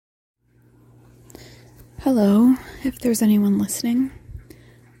Hello, if there's anyone listening.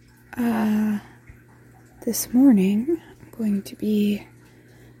 This morning I'm going to be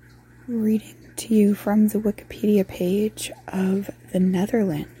reading to you from the Wikipedia page of the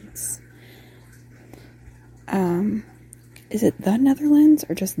Netherlands. Is it the Netherlands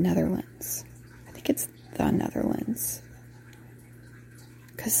or just Netherlands? I think it's the Netherlands.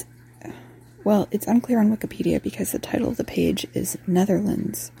 It's unclear on Wikipedia because the title of the page is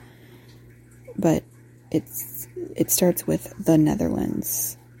Netherlands, but it starts with the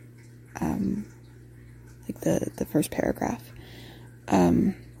Netherlands, like the first paragraph.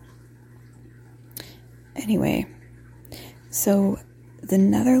 Anyway, so the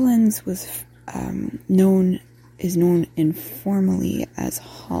Netherlands is known informally as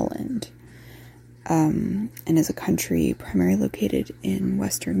Holland, and is a country primarily located in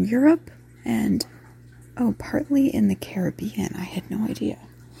Western Europe and partly in the Caribbean. I had no idea.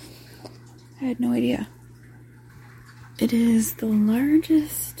 It is the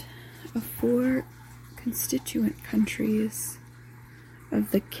largest of 4 constituent countries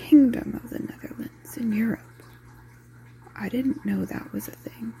of the Kingdom of the Netherlands in Europe. I didn't know that was a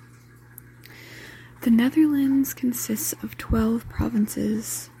thing. The Netherlands consists of 12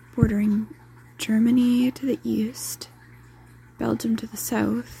 provinces bordering Germany to the east, Belgium to the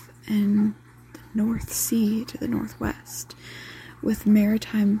south, and the North Sea to the northwest, with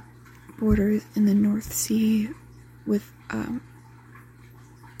maritime borders in the North Sea with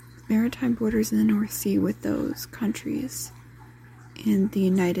those countries in the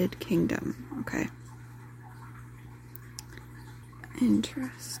United Kingdom. Okay.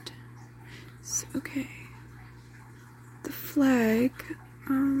 Interesting. Okay. The flag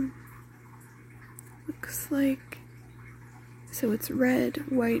looks like, so it's red,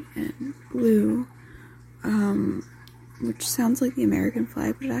 white, and blue, which sounds like the American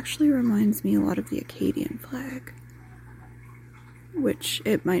flag, but it actually reminds me a lot of the Acadian flag, which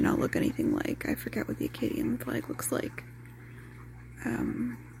it might not look anything like. I forget what the Acadian flag looks like,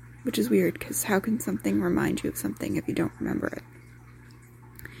 which is weird, because how can something remind you of something if you don't remember it?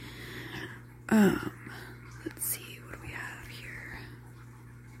 Let's see, what do we have here?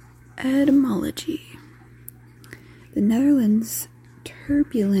 Etymology. The Netherlands'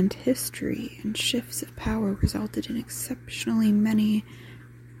 turbulent history and shifts of power resulted in exceptionally many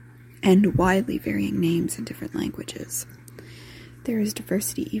and widely varying names in different languages. There is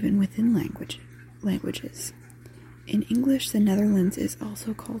diversity even within languages. In English, the Netherlands is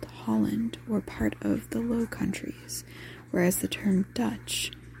also called Holland, or part of the Low Countries, whereas the term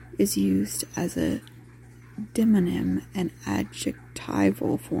Dutch is used as a demonym and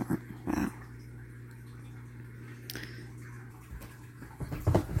adjectival form. Wow.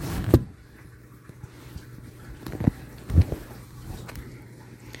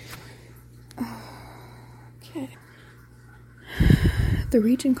 Okay. The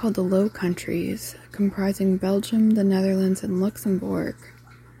region called the Low Countries, comprising Belgium, the Netherlands, and Luxembourg,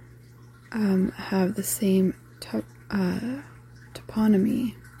 have the same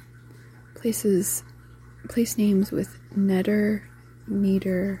toponymy. Place names with Neder,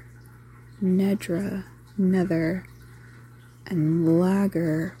 Neder, Nedra, Nether, and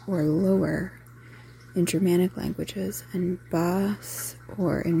Lager or lower in Germanic languages, and Bas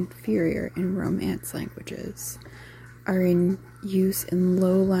or inferior in Romance languages, are in use in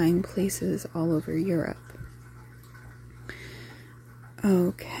low-lying places all over Europe.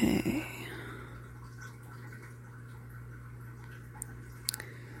 Okay.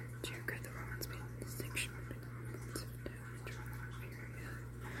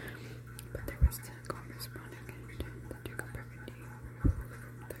 But there was the corresponding the Duke of Burgundy, who ruled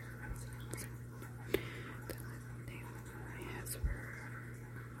from their residence. The name has for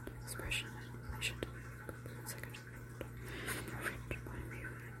expression in relation to the second world. French point of view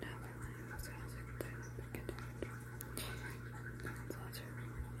in Netherlands has a continued.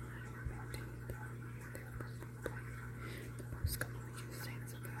 The most commonly used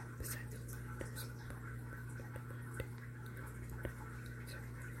names of that, besides its leaders.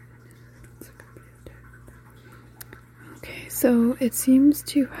 Okay, so it seems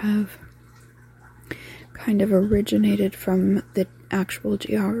to have kind of originated from the actual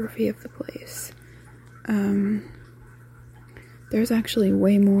geography of the place. There's actually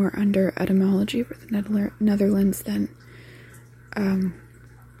way more under etymology for the Netherlands than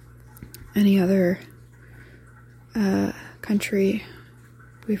any other country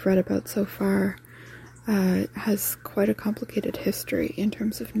we've read about so far. It has quite a complicated history in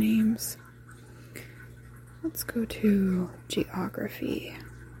terms of names. Let's go to geography.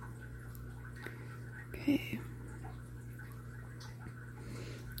 Okay.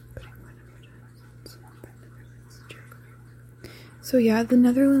 So yeah, the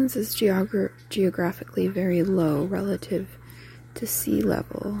Netherlands is geographically very low relative to sea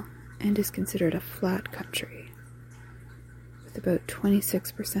level and is considered a flat country, with about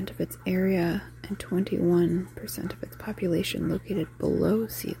 26% of its area and 21% of its population located below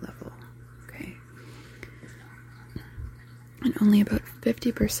sea level. Okay. And only about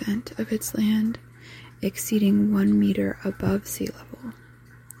 50% of its land exceeding 1 meter above sea level.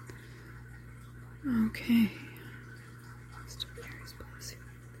 Okay.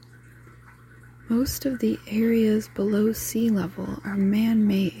 Most of the areas below sea level are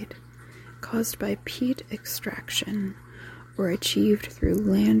man-made, caused by peat extraction or achieved through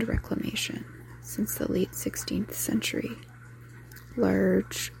land reclamation since the late 16th century.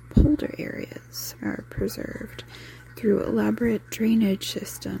 Large polder areas are preserved through elaborate drainage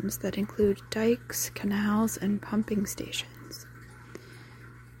systems that include dikes, canals, and pumping stations.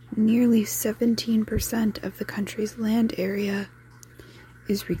 Nearly 17% of the country's land area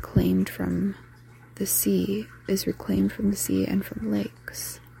is reclaimed from the sea and from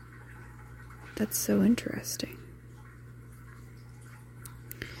lakes. That's so interesting.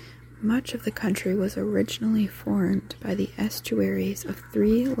 Much of the country was originally formed by the estuaries of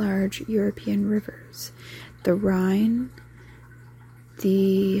 3 large European rivers, the Rhine,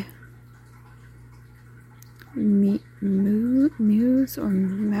 the Meuse or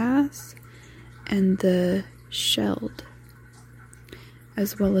Maas, and the Scheldt,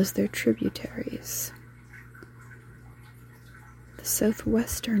 as well as their tributaries. The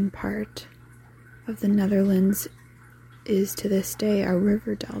southwestern part of the Netherlands is to this day a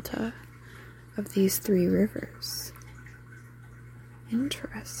river delta of these 3 rivers.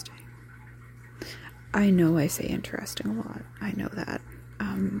 Interesting. I know I say interesting a lot. I know that.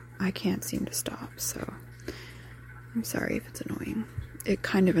 I can't seem to stop, so I'm sorry if it's annoying. It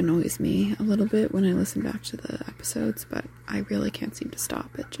kind of annoys me a little bit when I listen back to the episodes, but I really can't seem to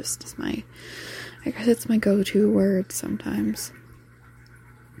stop. It just is I guess it's my go-to word sometimes.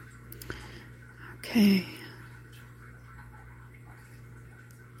 Okay.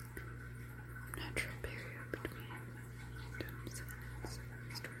 Natural barrier between kingdoms and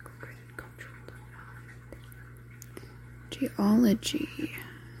historical credit, cultural development. Geology.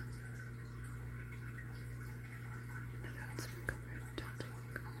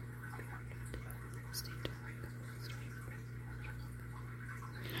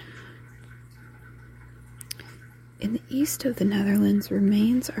 In the east of the Netherlands,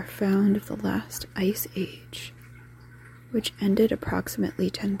 remains are found of the last ice age, which ended approximately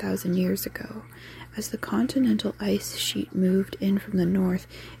 10,000 years ago. As the continental ice sheet moved in from the north,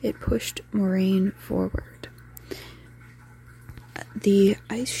 it pushed moraine forward. The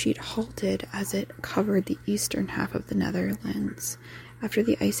ice sheet halted as it covered the eastern half of the Netherlands. After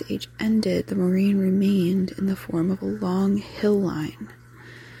the ice age ended, the moraine remained in the form of a long hill line.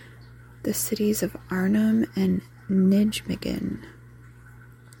 The cities of Arnhem and Nijmegen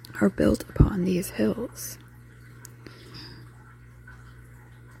are built upon these hills.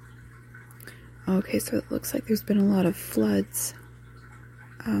 Okay, so it looks like there's been a lot of floods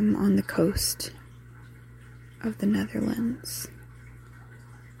on the coast of the Netherlands.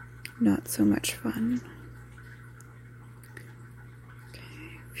 Not so much fun.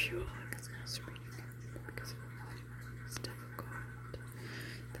 Okay, fuel. Because it's difficult.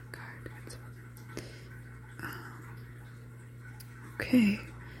 The guard. Okay.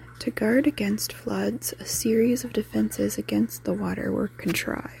 To guard against floods, a series of defenses against the water were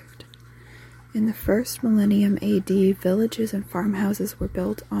contrived. In the first millennium AD, villages and farmhouses were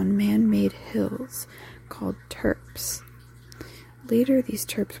built on man-made hills called terps. Later, these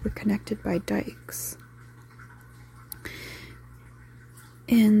terps were connected by dikes.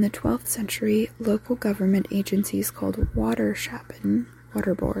 In the 12th century, local government agencies called waterschappen,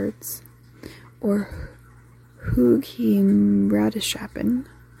 water boards, or Hoogheemraadschapppen,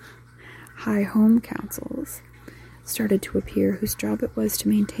 high home councils, started to appear, whose job it was to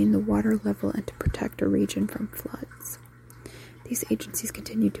maintain the water level and to protect a region from floods. These agencies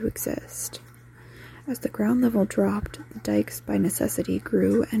continued to exist. As the ground level dropped, the dikes by necessity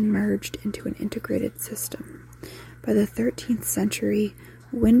grew and merged into an integrated system. By the 13th century,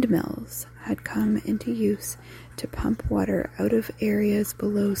 windmills had come into use to pump water out of areas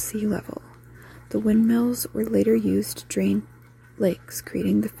below sea level. The windmills were later used to drain lakes,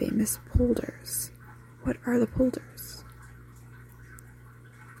 creating the famous polders. What are the polders?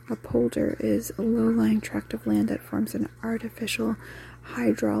 A polder is a low-lying tract of land that forms an artificial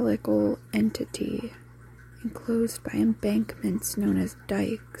hydraulical entity enclosed by embankments known as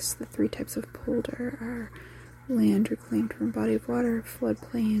dikes. The 3 types of polder are land reclaimed from a body of water,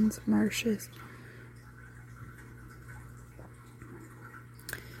 floodplains, marshes.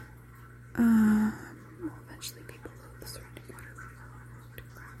 Eventually be below the surrounding water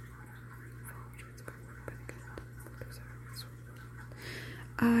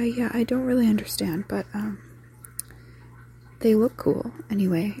level. Yeah, I don't really understand, but they look cool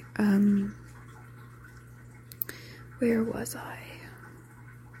anyway. Where was I?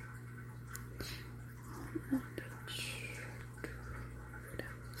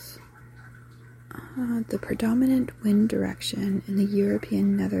 The predominant wind direction in the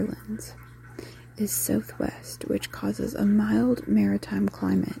European Netherlands is southwest, which causes a mild maritime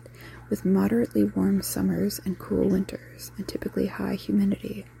climate with moderately warm summers and cool winters, and typically high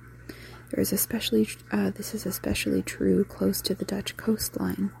humidity. This is especially true close to the Dutch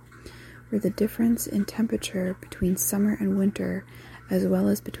coastline, where the difference in temperature between summer and winter, as well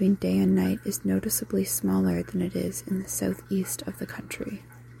as between day and night, is noticeably smaller than it is in the southeast of the country.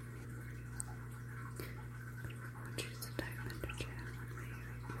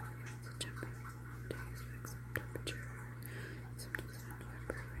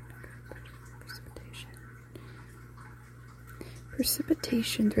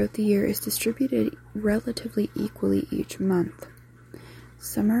 Precipitation throughout the year is distributed relatively equally each month.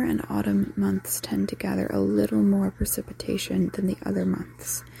 Summer and autumn months tend to gather a little more precipitation than the other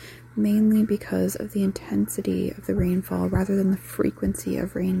months, mainly because of the intensity of the rainfall rather than the frequency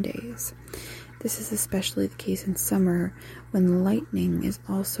of rain days. This is especially the case in summer, when lightning is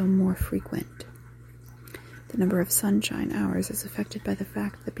also more frequent. The number of sunshine hours is affected by the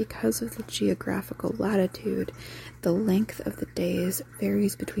fact that because of the geographical latitude, the length of the days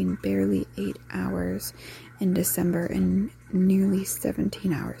varies between barely 8 hours in December and nearly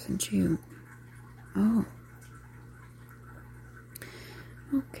 17 hours in June. Oh.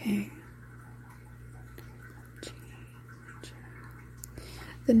 Okay.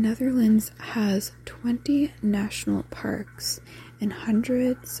 The Netherlands has 20 national parks and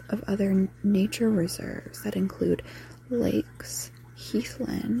hundreds of other nature reserves that include lakes,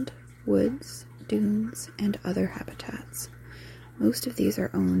 heathland, woods, dunes, and other habitats. Most of these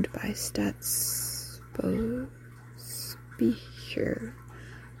are owned by Staatsbosbeheer,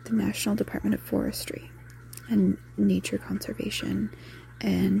 the National Department of Forestry and Nature Conservation,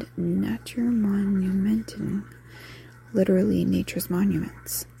 and Natuurmonumenten, literally Nature's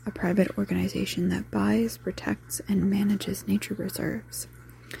Monuments, a private organization that buys, protects, and manages nature reserves.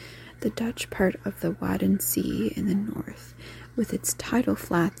 The Dutch part of the Wadden Sea in the north, with its tidal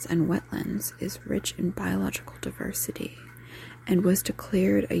flats and wetlands, is rich in biological diversity and was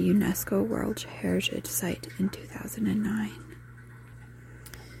declared a UNESCO World Heritage Site in 2009.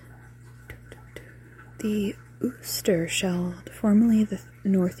 The Oosterschelde, formerly the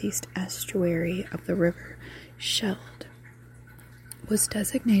northeast estuary of the river Scheldt, was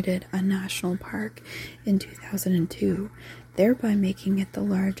designated a national park in 2002, thereby making it the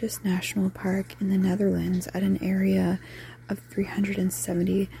largest national park in the Netherlands at an area of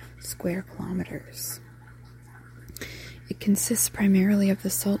 370 square kilometers. It consists primarily of the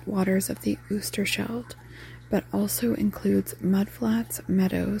salt waters of the Oosterschelde, but also includes mudflats,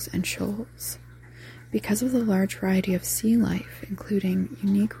 meadows, and shoals. Because of the large variety of sea life, including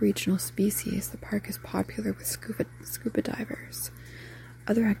unique regional species, the park is popular with scuba divers.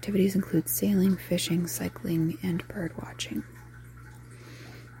 Other activities include sailing, fishing, cycling, and bird watching.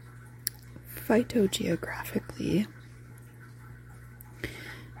 Phytogeographically,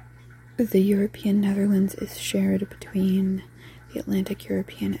 the European Netherlands is shared between the Atlantic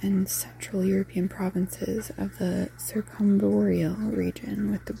European and Central European provinces of the Circumboreal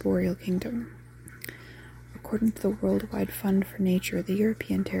region with the Boreal Kingdom. According to the Worldwide Fund for Nature, the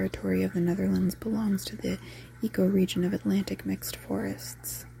European territory of the Netherlands belongs to the ecoregion of Atlantic mixed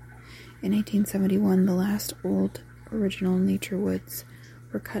forests. In 1871, the last old original nature woods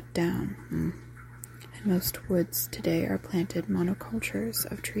were cut down, and most woods today are planted monocultures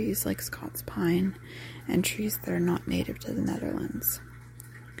of trees like Scots pine and trees that are not native to the Netherlands.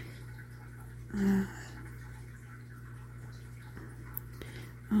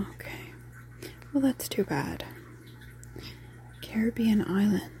 Okay. Well, that's too bad. Caribbean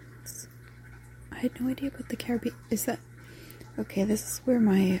islands. I had no idea what the Caribbean... Is that... Okay, this is where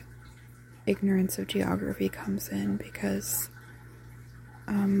my ignorance of geography comes in, because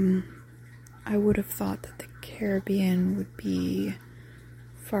I would have thought that the Caribbean would be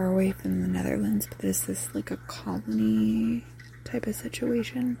far away from the Netherlands, but is this like a colony type of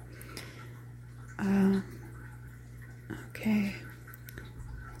situation? Okay.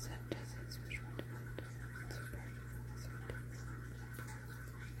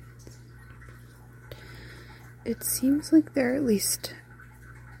 It seems like they're at least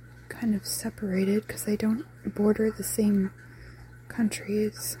kind of separated because they don't border the same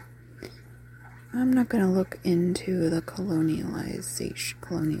countries. I'm not going to look into the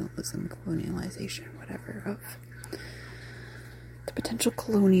colonialization, whatever, of the potential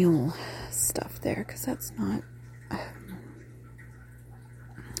colonial stuff there, because that's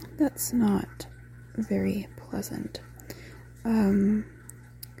not very pleasant.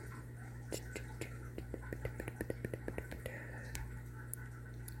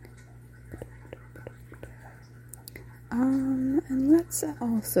 And let's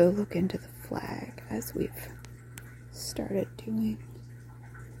also look into the flag, as we've started doing.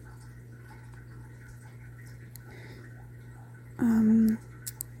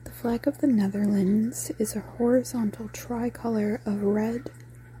 The flag of the Netherlands is a horizontal tricolor of red,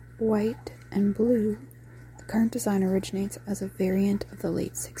 white, and blue. The current design originates as a variant of the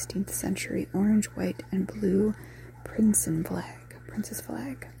late 16th century orange, white, and blue princess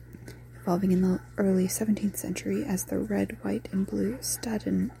flag, evolving in the early 17th century as the red, white, and blue states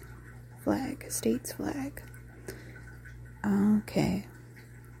flag. Okay.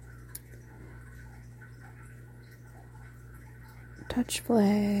 Dutch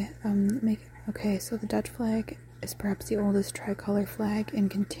flag, so the Dutch flag is perhaps the oldest tricolor flag in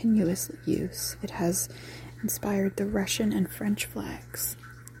continuous use. It has inspired the Russian and French flags.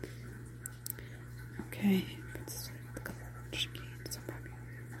 Okay.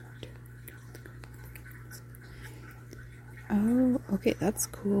 Oh, okay, that's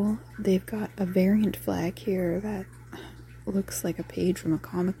cool. They've got a variant flag here that looks like a page from a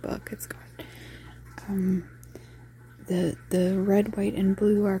comic book. It's got the red, white, and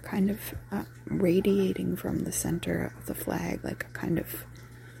blue are kind of radiating from the center of the flag, like a kind of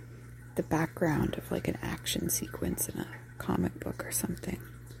the background of like an action sequence in a comic book or something.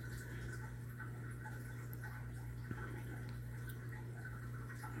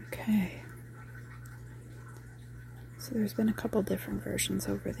 Okay. So there's been a couple different versions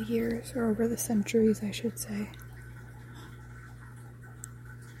over the years, or over the centuries, I should say.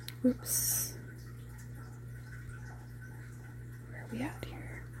 Oops. Where are we at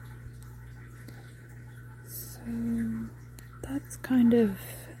here? So that's kind of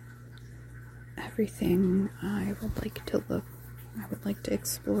everything I would like to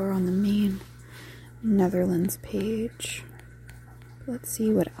explore on the main Netherlands page. Let's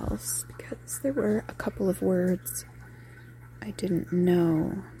see what else, because there were a couple of words I didn't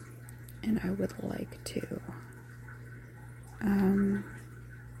know, and I would like to.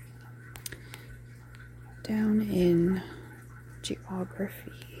 Down in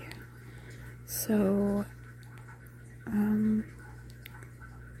geography. So,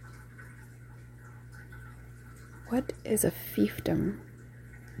 what is a fiefdom?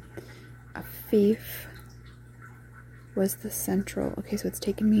 A fief was the central. Okay, so it's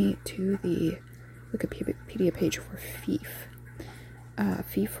taken me to the Wikipedia page for fief.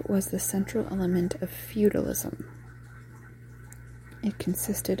 Fief was the central element of feudalism. It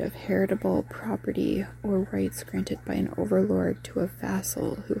consisted of heritable property or rights granted by an overlord to a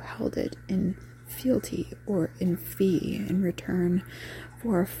vassal who held it in fealty or in fee in return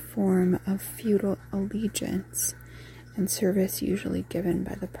for a form of feudal allegiance and service usually given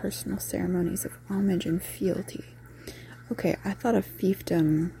by the personal ceremonies of homage and fealty. Okay, I thought a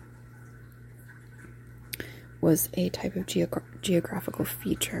fiefdom was a type of geographical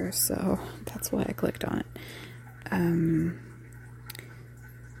feature, so that's why I clicked on it.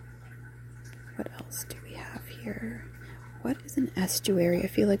 What else do we have here? What is an estuary? I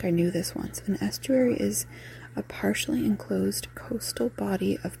feel like I knew this once. An estuary is a partially enclosed coastal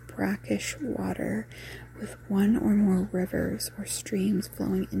body of brackish water with one or more rivers or streams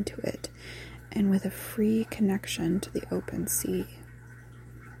flowing into it, and with a free connection to the open sea.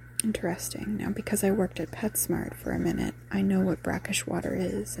 Interesting. Now, because I worked at PetSmart for a minute, I know what brackish water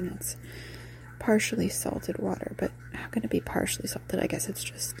is, and it's partially salted water. But how can it be partially salted? I guess it's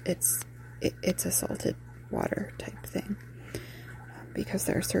just it's a salted water type thing, because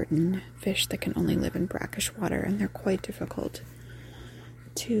there are certain fish that can only live in brackish water, and they're quite difficult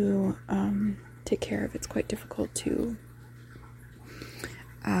to take care of. It's quite difficult to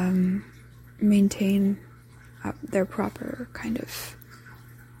maintain their proper kind of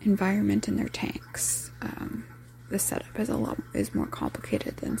environment in their tanks. The setup is more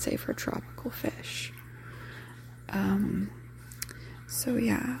complicated than, say, for tropical fish. So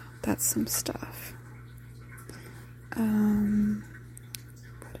yeah, that's some stuff.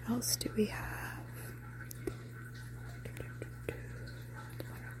 What else do we have?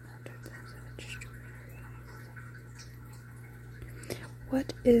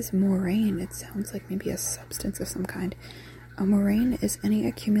 What is moraine? It sounds like maybe a substance of some kind. A moraine is any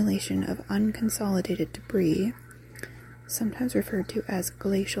accumulation of unconsolidated debris, sometimes referred to as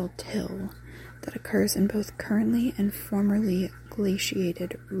glacial till, that occurs in both currently and formerly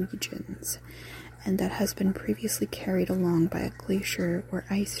glaciated regions, and that has been previously carried along by a glacier or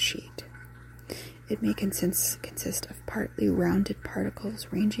ice sheet. It may consist of partly rounded particles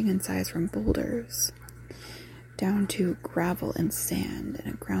ranging in size from boulders down to gravel and sand,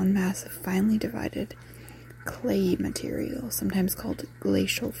 and a ground mass of finely divided clay material, sometimes called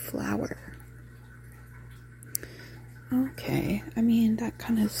glacial flour. Okay, I mean,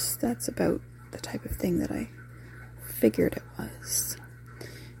 that's about the type of thing that I figured it was.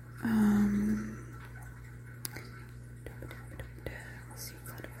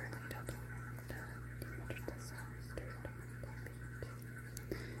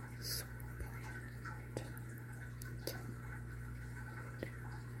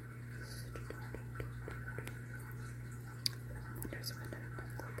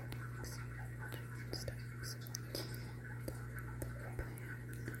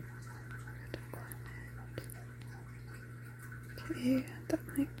 Okay, that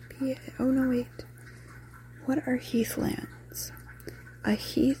might be it. Oh no, wait. What are heathlands? A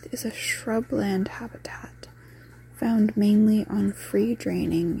heath is a shrubland habitat found mainly on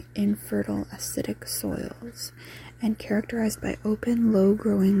free-draining, infertile, acidic soils and characterized by open,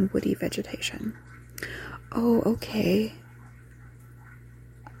 low-growing, woody vegetation. Oh, okay.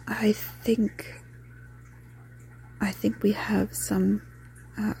 I think we have some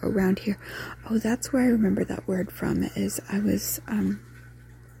around here. Oh, that's where I remember that word from, is I was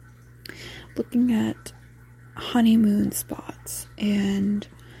looking at honeymoon spots, and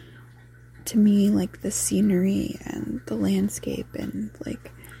to me, like, the scenery and the landscape and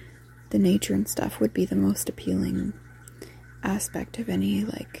like the nature and stuff would be the most appealing aspect of any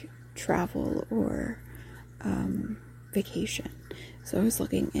like travel or vacation. So I was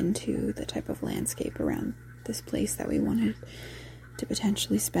looking into the type of landscape around this place that we wanted to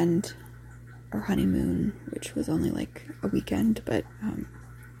potentially spend our honeymoon, which was only like a weekend, but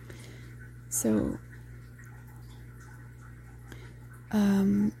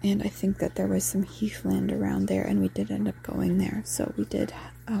and I think that there was some heathland around there, and we did end up going there, so we did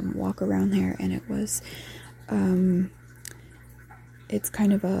walk around there, and it was it's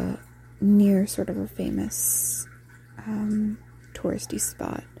kind of a near sort of a famous touristy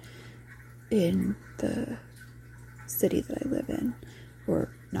spot in the city that I live in,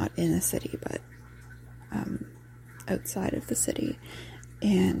 or not in a city, but outside of the city,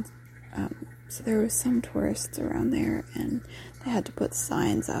 and so there was some tourists around there, and they had to put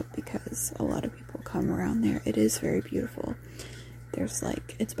signs up because a lot of people come around there. It is very beautiful. There's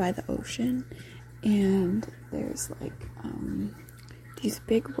like, it's by the ocean, and there's like these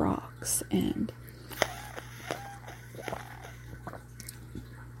big rocks and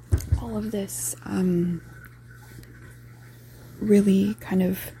all of this really kind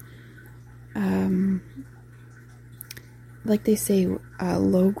of like they say,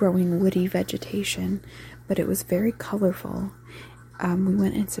 low-growing woody vegetation, but it was very colorful. We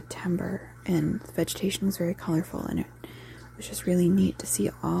went in September, and the vegetation was very colorful, and it was just really neat to see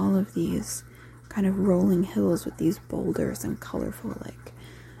all of these kind of rolling hills with these boulders and colorful, like,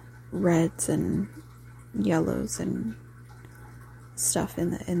 reds and yellows and stuff on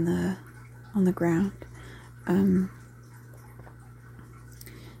the ground.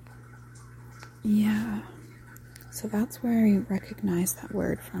 Yeah. So that's where I recognize that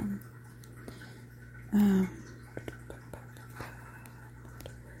word from.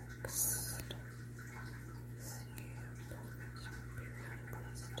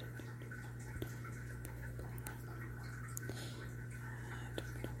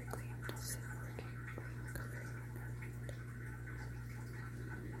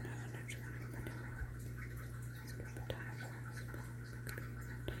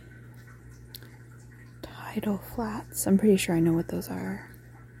 Tidal flats. I'm pretty sure I know what those are.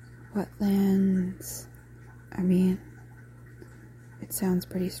 Wetlands. I mean, it sounds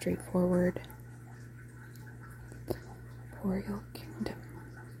pretty straightforward. Boreal Kingdom.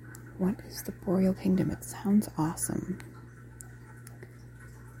 What is the Boreal Kingdom? It sounds awesome.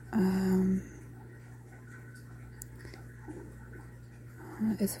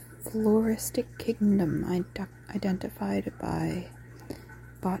 Is a floristic kingdom identified by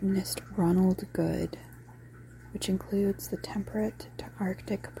botanist Ronald Good, which includes the temperate to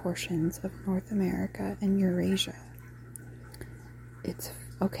Arctic portions of North America and Eurasia. It's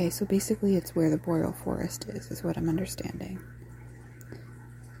okay, so basically it's where the boreal forest is what I'm understanding.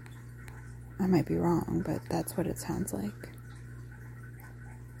 I might be wrong, but that's what it sounds like.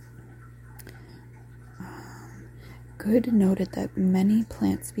 Good noted that many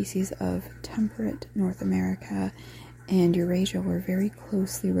plant species of temperate North America and Eurasia were very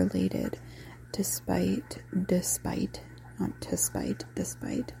closely related despite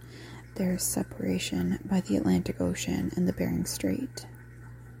their separation by the Atlantic Ocean and the Bering Strait.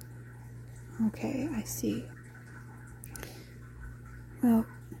 Okay, I see. Well,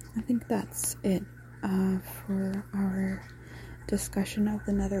 I think that's it for our discussion of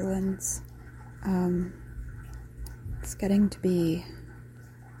the Netherlands. It's getting to be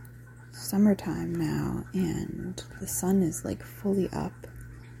summertime now, and the sun is like fully up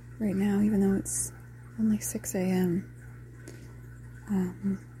right now, even though it's only 6 a.m.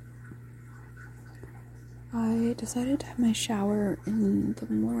 I decided to have my shower in the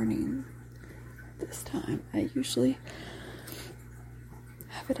morning this time. I usually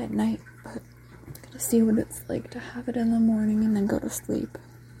have it at night, but I'm gonna see what it's like to have it in the morning and then go to sleep.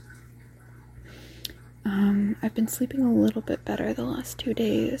 I've been sleeping a little bit better the last 2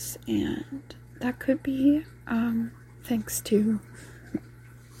 days, and that could be thanks to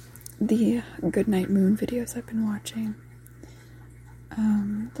the Goodnight Moon videos I've been watching.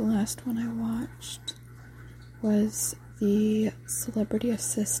 The last one I watched was the celebrity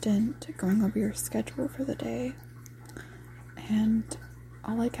assistant going over your schedule for the day, and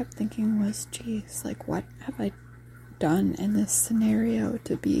all I kept thinking was, geez, like, what have I done in this scenario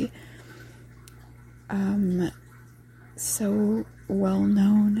to be so well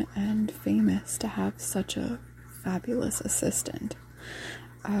known and famous, to have such a fabulous assistant.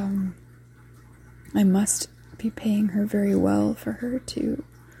 I must be paying her very well for her to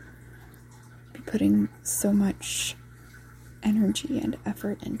be putting so much energy and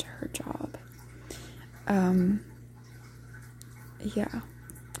effort into her job.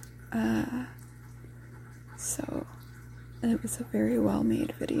 So it was a very well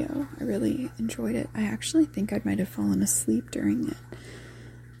made video. I really enjoyed it. I actually think I might have fallen asleep during it.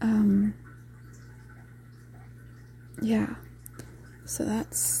 So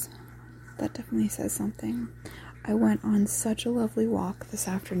that definitely says something. I went on such a lovely walk this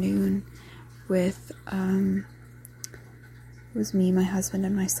afternoon with it was me, my husband,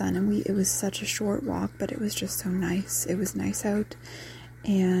 and my son, and it was such a short walk, but it was just so nice. It was nice out,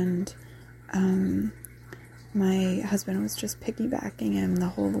 and my husband was just piggybacking him the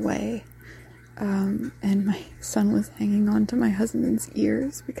whole way, and my son was hanging on to my husband's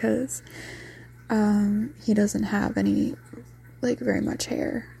ears because he doesn't have any, like, very much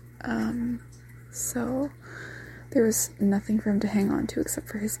hair, so there was nothing for him to hang on to except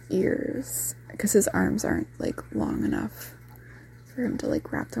for his ears, because his arms aren't, like, long enough for him to,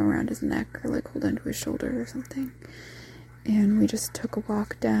 like, wrap them around his neck or, like, hold onto his shoulder or something. And we just took a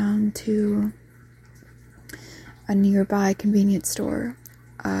walk down to a nearby convenience store.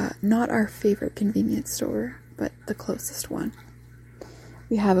 Not our favorite convenience store, but the closest one.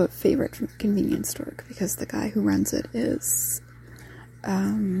 We have a favorite convenience store because the guy who runs it is,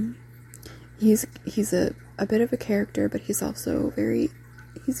 he's a bit of a character, but he's also very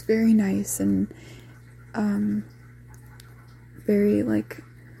nice and, very, like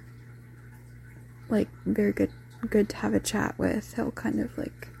very good to have a chat with. He'll kind of,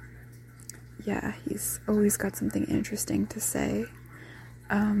 like, he's always got something interesting to say.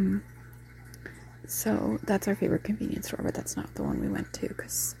 So that's our favorite convenience store, but that's not the one we went to,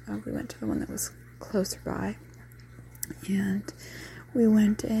 because we went to the one that was closer by. And we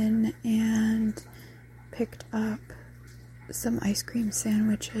went in and picked up some ice cream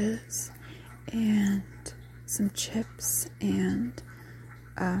sandwiches and some chips and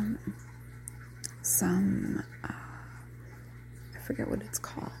some I forget what it's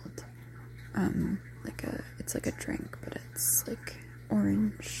called. It's like a drink, but it's like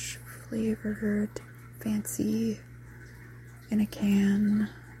orange flavored, fancy, in a can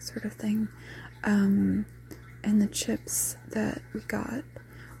sort of thing. And the chips that we got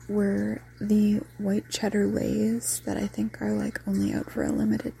were the white cheddar Lays that I think are, like, only out for a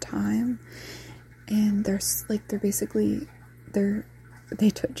limited time. And they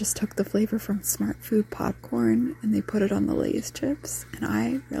just took the flavor from Smart Food popcorn and they put it on the Lay's chips, and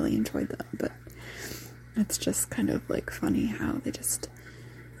I really enjoyed them. But it's just kind of, like, funny how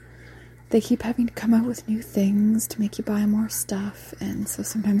they keep having to come out with new things to make you buy more stuff, and so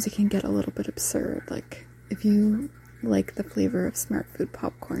sometimes it can get a little bit absurd. Like, if you like the flavor of Smart Food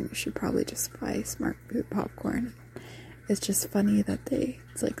popcorn, you should probably just buy Smart Food popcorn. It's just funny that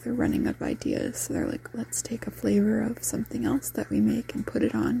it's like they're running out of ideas, so they're like, let's take a flavor of something else that we make and put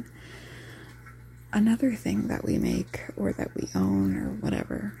it on another thing that we make or that we own or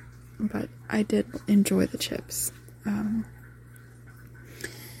whatever. But I did enjoy the chips.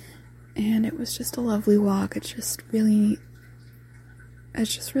 And it was just a lovely walk. It's just really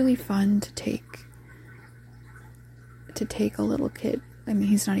fun to take a little kid, I mean,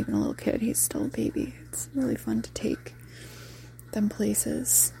 he's not even a little kid, he's still a baby. It's really fun to take them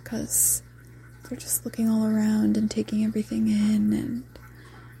places, because they're just looking all around and taking everything in, and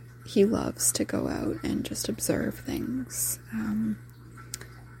he loves to go out and just observe things.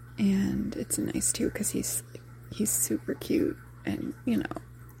 And it's nice too, because he's super cute, and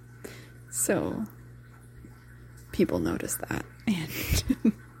so people notice that,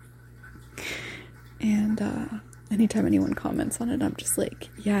 and anytime anyone comments on it, I'm just like,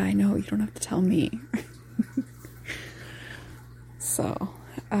 yeah, I know, you don't have to tell me. So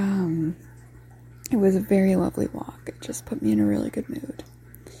it was a very lovely walk. It just put me in a really good mood.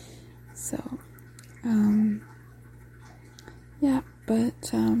 So yeah,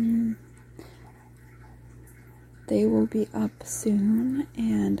 but they will be up soon,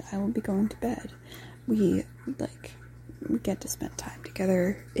 and I will be going to bed. We get to spend time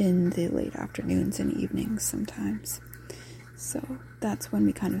together in the late afternoons and evenings sometimes. So that's when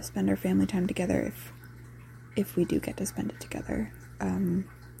we kind of spend our family time together, if we do get to spend it together.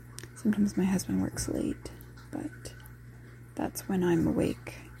 Sometimes my husband works late, but that's when I'm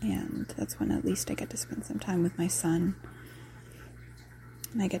awake, and that's when at least I get to spend some time with my son.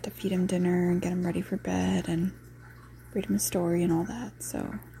 And I get to feed him dinner and get him ready for bed and read him a story and all that.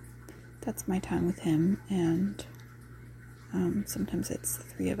 So that's my time with him, and sometimes it's the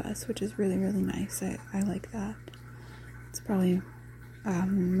three of us, which is really, really nice. I like that. It's probably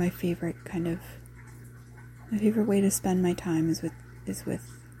my favorite way to spend my time is with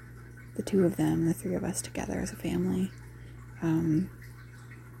the two of them, the three of us together as a family.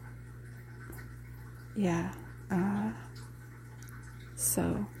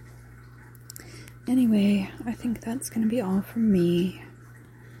 So anyway, I think that's gonna be all from me,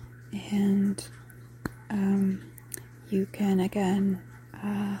 and you can again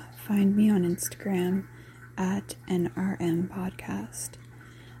find me on Instagram at NRM Podcast,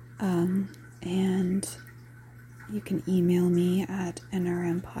 and you can email me at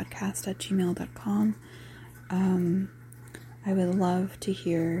nrmpodcast@gmail.com. I would love to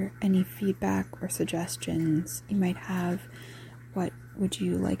hear any feedback or suggestions you might have. What would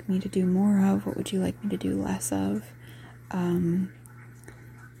you like me to do more of? What would you like me to do less of?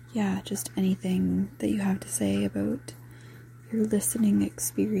 Just anything that you have to say about your listening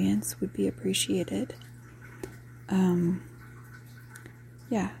experience would be appreciated.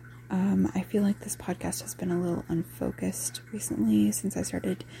 I feel like this podcast has been a little unfocused recently since I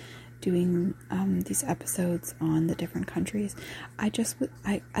started doing these episodes on the different countries. I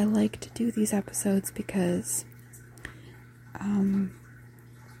like to do these episodes because I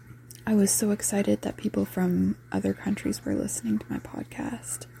was so excited that people from other countries were listening to my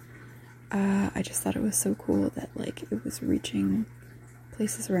podcast. I just thought it was so cool that it was reaching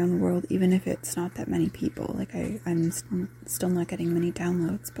places around the world, even if it's not that many people. I'm still not getting many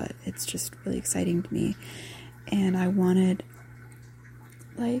downloads, but it's just really exciting to me. And I wanted,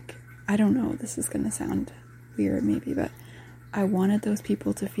 I don't know, this is gonna sound weird maybe, but I wanted those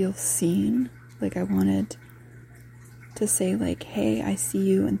people to feel seen. I wanted to say hey, I see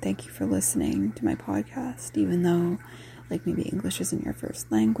you and thank you for listening to my podcast, even though maybe English isn't your first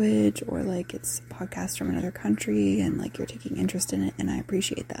language, or it's a podcast from another country and you're taking interest in it, and I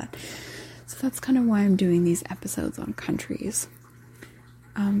appreciate that. So that's kind of why I'm doing these episodes on countries.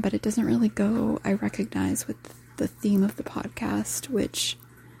 But it doesn't really go, I recognize, with the theme of the podcast, which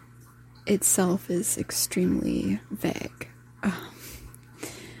itself is extremely vague.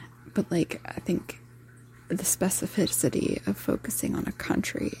 But I think the specificity of focusing on a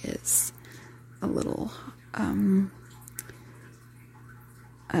country is a little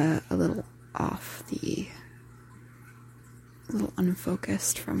off a little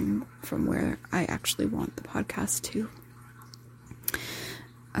unfocused from where I actually want the podcast to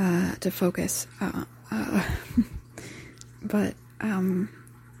focus. But I'm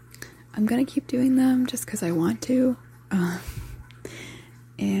gonna keep doing them just because I want to,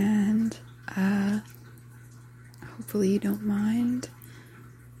 and hopefully you don't mind.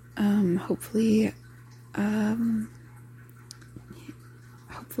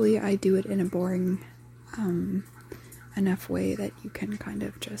 Hopefully I do it in a boring enough way that you can kind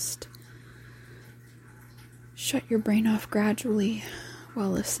of just shut your brain off gradually while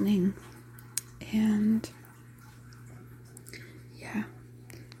listening. And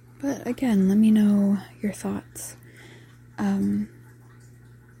but again, let me know your thoughts.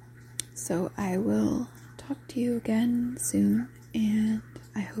 So I will talk to you again soon, and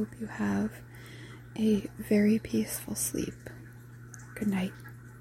I hope you have a very peaceful sleep. Good night.